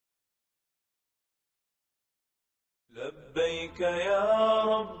Prophet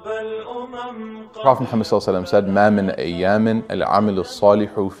Muhammad said, "Ma min ayyamin al-amal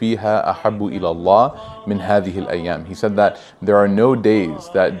al-salihu fiha ahabbu ila Allah min hadhihi al-ayyam." He said that there are no days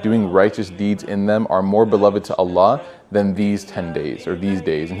that doing righteous deeds in them are more beloved to Allah than these 10 days or these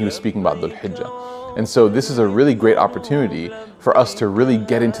days. And he was speaking about DHUL HIJJAH. And so this is a really great opportunity for us to really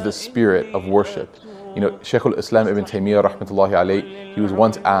get into the spirit of worship. You know, Shaykh al-Islam Ibn Taymiyyah rahmatullahi alayhi, he was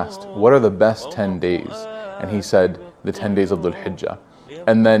once asked, what are the best 10 days? And he said, the 10 days of DHUL HIJJAH.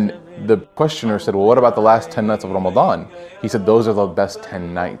 And then the questioner said, well, what about the last 10 nights of Ramadan? He said, those are the best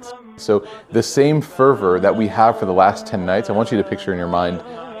 10 nights. So the same fervor that we have for the last 10 nights, I want you to picture in your mind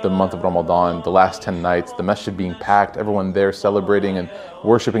the month of Ramadan, the last 10 nights, the masjid being packed, everyone there celebrating and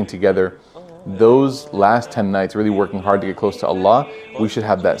worshiping together. Those last 10 nights, really working hard to get close to Allah, we should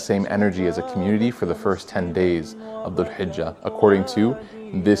have that same energy as a community for the first 10 days of DHUL HIJJAH, according to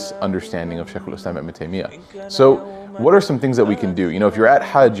this understanding of Shaykh al-Islam Ibn Taymiyyah. So what are some things that we can do? You know, if you're at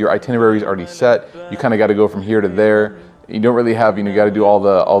Hajj, your itinerary is already set, you kind of got to go from here to there. You don't really have, you got to do all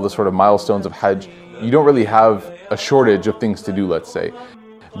the sort of milestones of Hajj. You don't really have a shortage of things to do, let's say.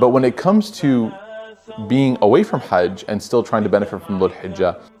 But when it comes to being away from Hajj and still trying to benefit from DHUL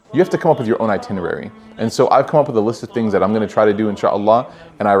HIJJAH, you have to come up with your own itinerary. And so I've come up with a list of things that I'm going to try to do, inshallah,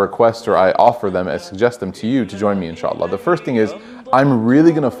 and I request or I offer them, I suggest them to you to join me, inshallah. The first thing is, I'm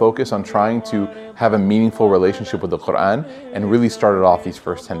really going to focus on trying to have a meaningful relationship with the Quran and really start it off these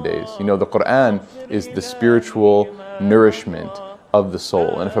first 10 days. You know, the Quran is the spiritual nourishment of the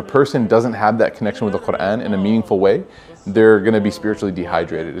soul. And if a person doesn't have that connection with the Quran in a meaningful way, they're going to be spiritually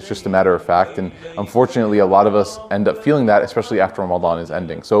dehydrated. It's just a matter of fact. And unfortunately, a lot of us end up feeling that, especially after Ramadan is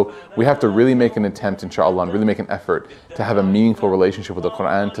ending. So we have to really make an attempt, inshallah, and really make an effort to have a meaningful relationship with the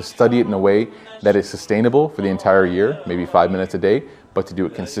Quran, to study it in a way that is sustainable for the entire year, maybe 5 minutes a day, but to do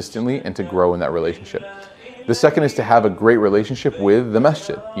it consistently and to grow in that relationship. The second is to have a great relationship with the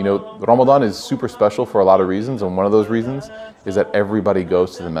masjid. You know, Ramadan is super special for a lot of reasons, and one of those reasons is that everybody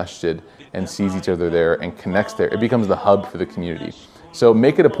goes to the masjid and sees each other there and connects there. It becomes the hub for the community. So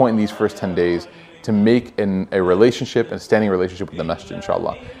make it a point in these first 10 days to make a relationship, a standing relationship with the masjid,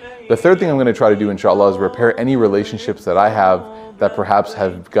 inshallah. The third thing I'm going to try to do, inshallah, is repair any relationships that I have that perhaps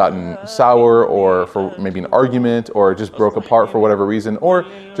have gotten sour, or for maybe an argument, or just broke apart for whatever reason, or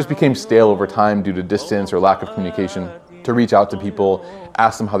just became stale over time due to distance or lack of communication. To reach out to people,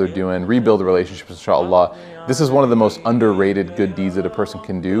 ask them how they're doing, rebuild the relationships, inshallah. This is one of the most underrated good deeds that a person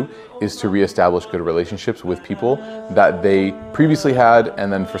can do, is to reestablish good relationships with people that they previously had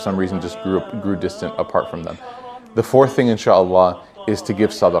and then for some reason just grew distant apart from them. The fourth thing, inshallah, is to give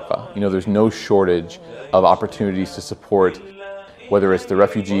sadaqah. You know, there's no shortage of opportunities to support, whether it's the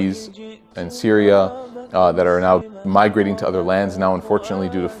refugees in Syria that are now migrating to other lands now, unfortunately,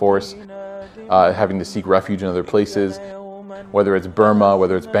 due to force, having to seek refuge in other places, whether it's Burma,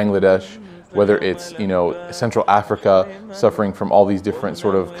 whether it's Bangladesh, whether it's, you know, Central Africa, suffering from all these different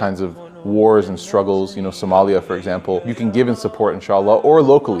sort of kinds of wars and struggles, you know, Somalia, for example. You can give and support, inshallah, or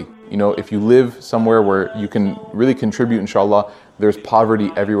locally. You know, if you live somewhere where you can really contribute, inshallah, there's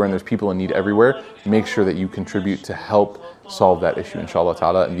poverty everywhere and there's people in need everywhere. Make sure that you contribute to help solve that issue, inshallah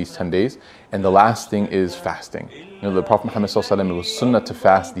ta'ala, in these 10 days. And the last thing is fasting. You know, the Prophet Muhammad sallallahu alaihi wasallam, it was sunnah to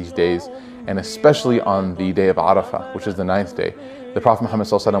fast these days, and especially on the day of Arafah, which is the 9th day. The Prophet Muhammad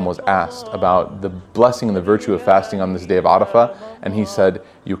sallallahu alaihi wasallam was asked about the blessing and the virtue of fasting on this day of Arafah, and he said,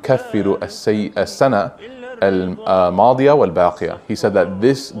 "Yukaffiru as-sana al-madiya wal-baqiya." He said that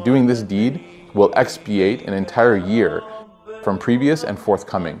doing this deed will expiate an entire year from previous and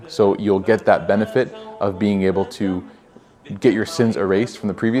forthcoming. So you'll get that benefit of being able to get your sins erased from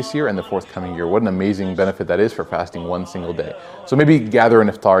the previous year and the forthcoming year. What an amazing benefit that is for fasting one single day. So maybe gather an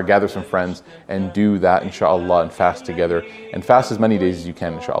iftar, gather some friends, and do that, inshallah, and fast together. And fast as many days as you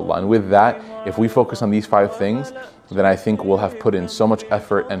can, inshallah. And with that, if we focus on these 5 things, then I think we'll have put in so much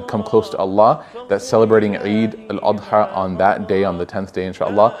effort and come close to Allah that celebrating Eid al-Adha on that day, on the 10th day,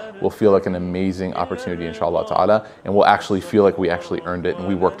 inshallah, will feel like an amazing opportunity, inshallah ta'ala, and we'll actually feel like we actually earned it and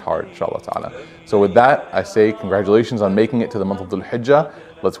we worked hard, inshallah ta'ala. So with that, I say congratulations on making it to the month of DHUL HIJJAH.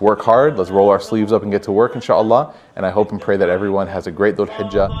 Let's work hard, let's roll our sleeves up and get to work, inshallah, and I hope and pray that everyone has a great DHUL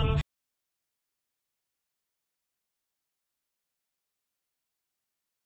HIJJAH.